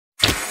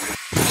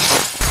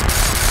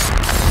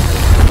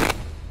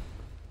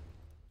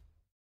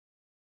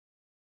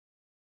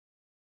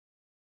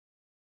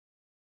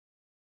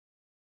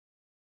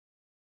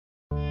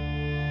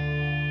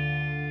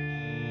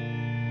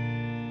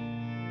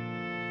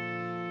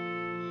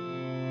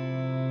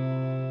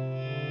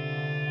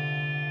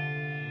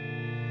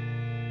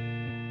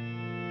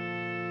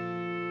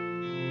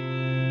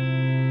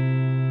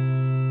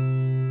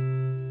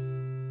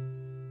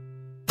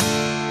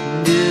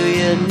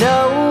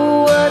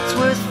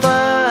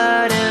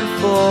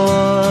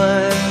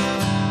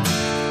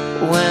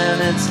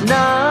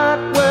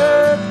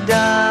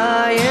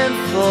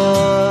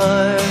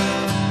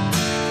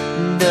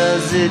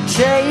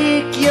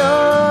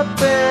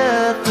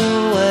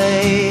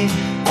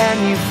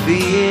you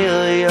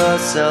feel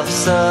yourself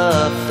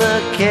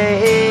suffocating?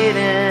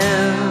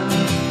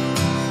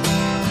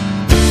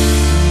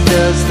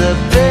 Does the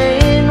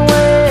pain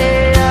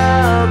weigh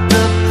out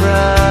the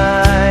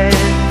pride,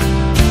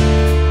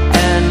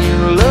 and you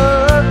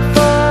look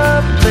for a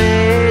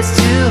place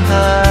to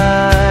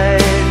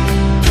hide?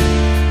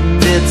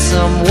 Did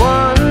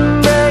someone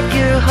break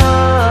your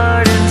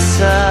heart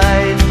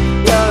inside?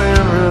 You're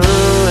in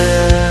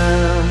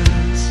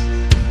ruins.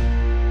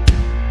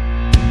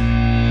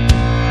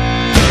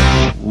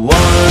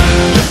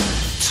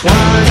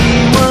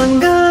 121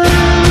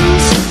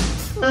 guns,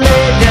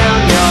 lay down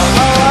your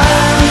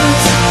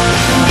arms,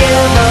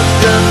 give up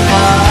the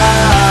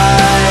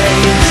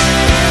fight.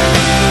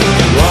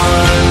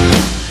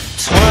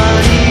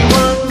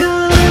 121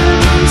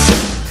 guns,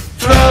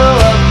 throw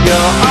up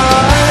your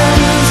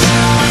arms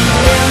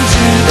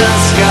into the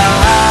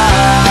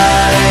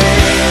sky.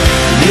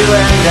 You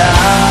and I.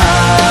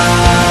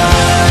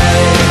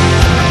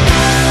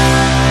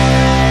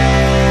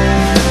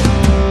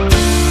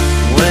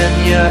 When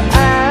you're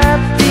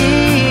at the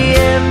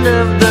end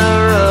of the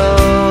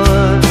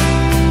road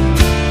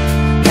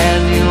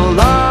and you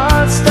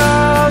lost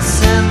all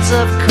sense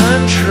of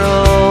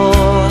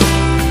control,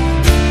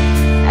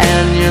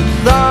 and your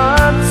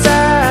thoughts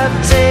have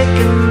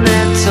taken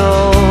their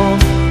toll,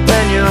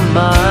 when your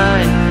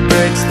mind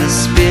breaks the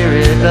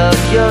spirit of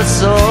your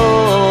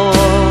soul,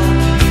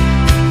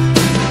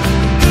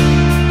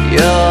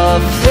 your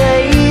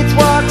faith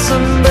walks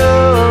on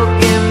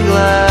broken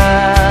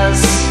glass,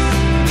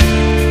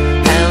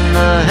 and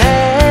the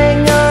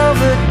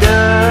hangover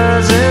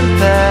doesn't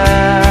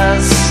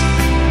pass.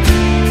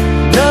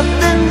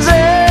 Nothing's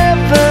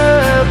ever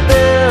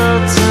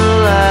built to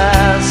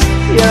last.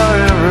 You're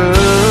in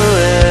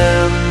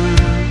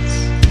ruins.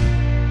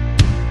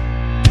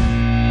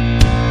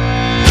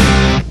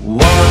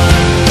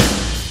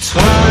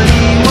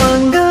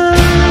 121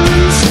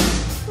 guns,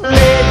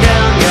 lay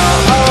down your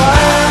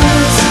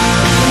arms,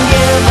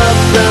 give up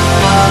the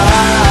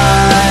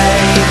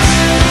fight.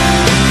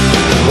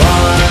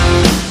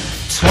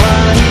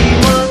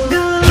 121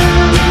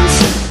 guns,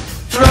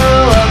 throw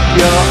up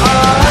your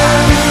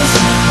arms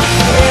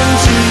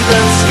into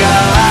the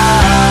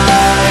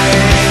sky.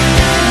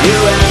 You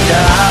and I.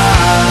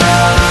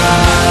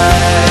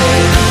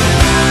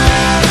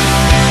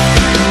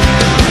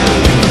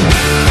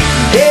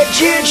 Did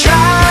you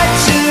try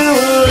to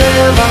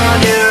live on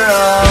your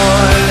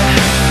own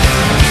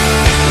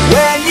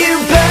when you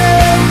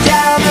burned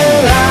down the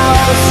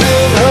house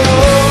at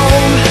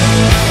home?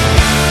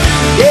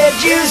 Did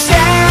you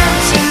stand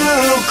too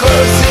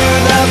close to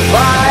the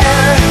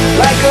fire,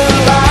 like a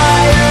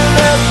liar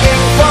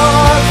looking for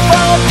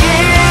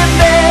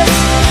forgiveness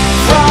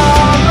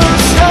from the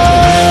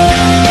stone?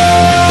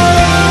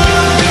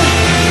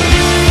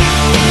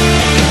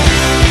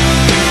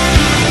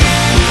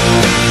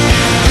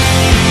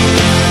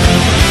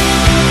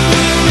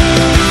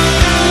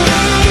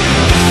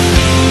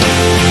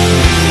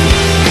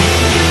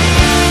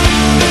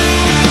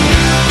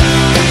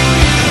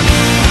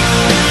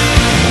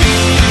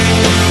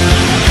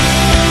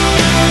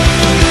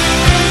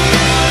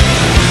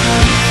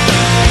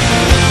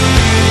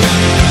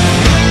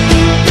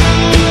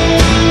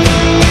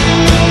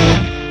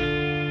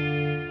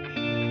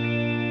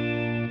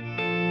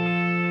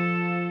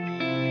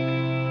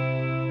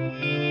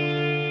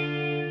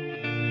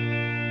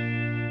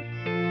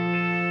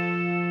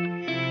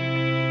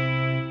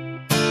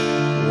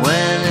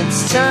 When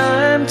it's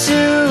time to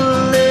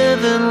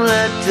live and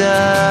let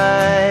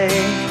die,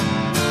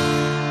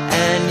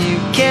 and you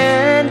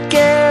can't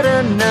get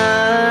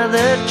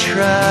another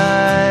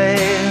try,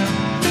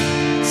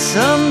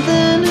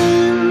 something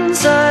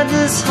inside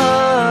this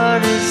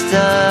heart has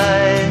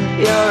died.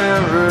 You're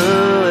in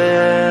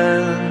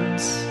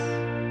ruins.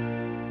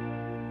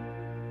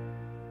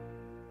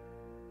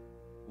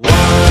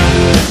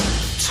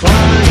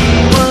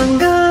 121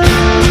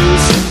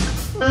 guns,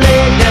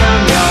 lay down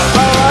your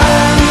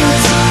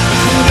arms,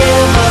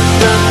 give up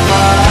the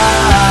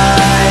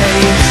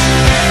fight.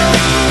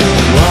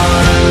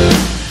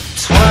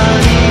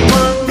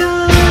 121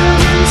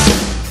 guns,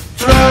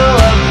 throw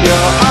up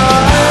your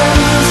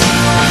arms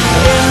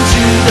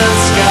into the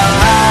sky.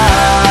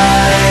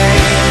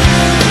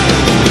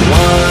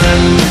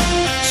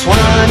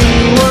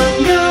 121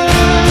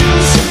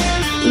 guns,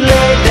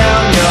 lay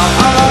down your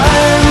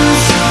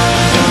arms,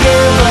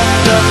 give up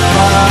the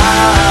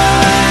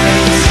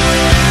fight.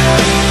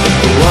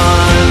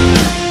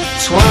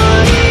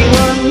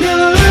 121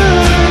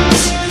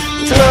 guns,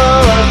 throw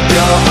up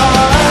your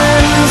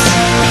arms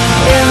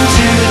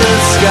into the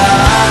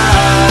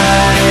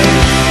sky.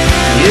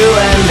 You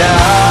and I.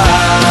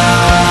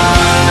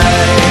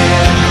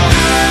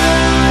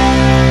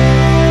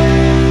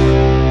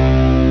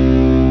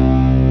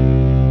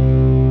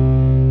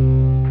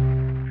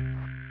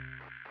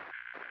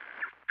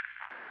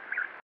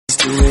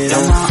 Do it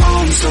on my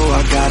own, so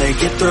I gotta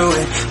get through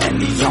it. And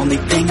the only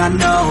thing I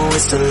know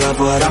is to love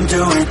what I'm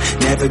doing.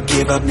 Never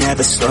give up,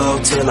 never slow,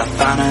 till I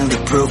finally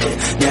prove it.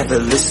 Never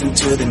listen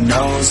to the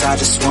no's, I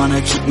just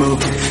wanna keep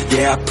moving.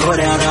 Yeah, I put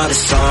out all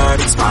this art,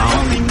 it's my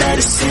only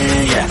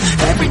medicine. Yeah,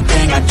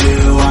 everything I do,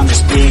 I'm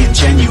just being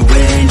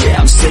genuine.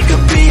 Yeah, I'm sick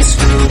of being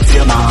screwed,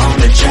 feel my own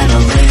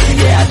adrenaline.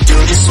 Yeah, I do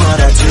just what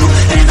I do,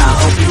 and I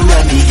hope you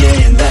let me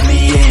in,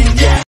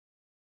 yeah.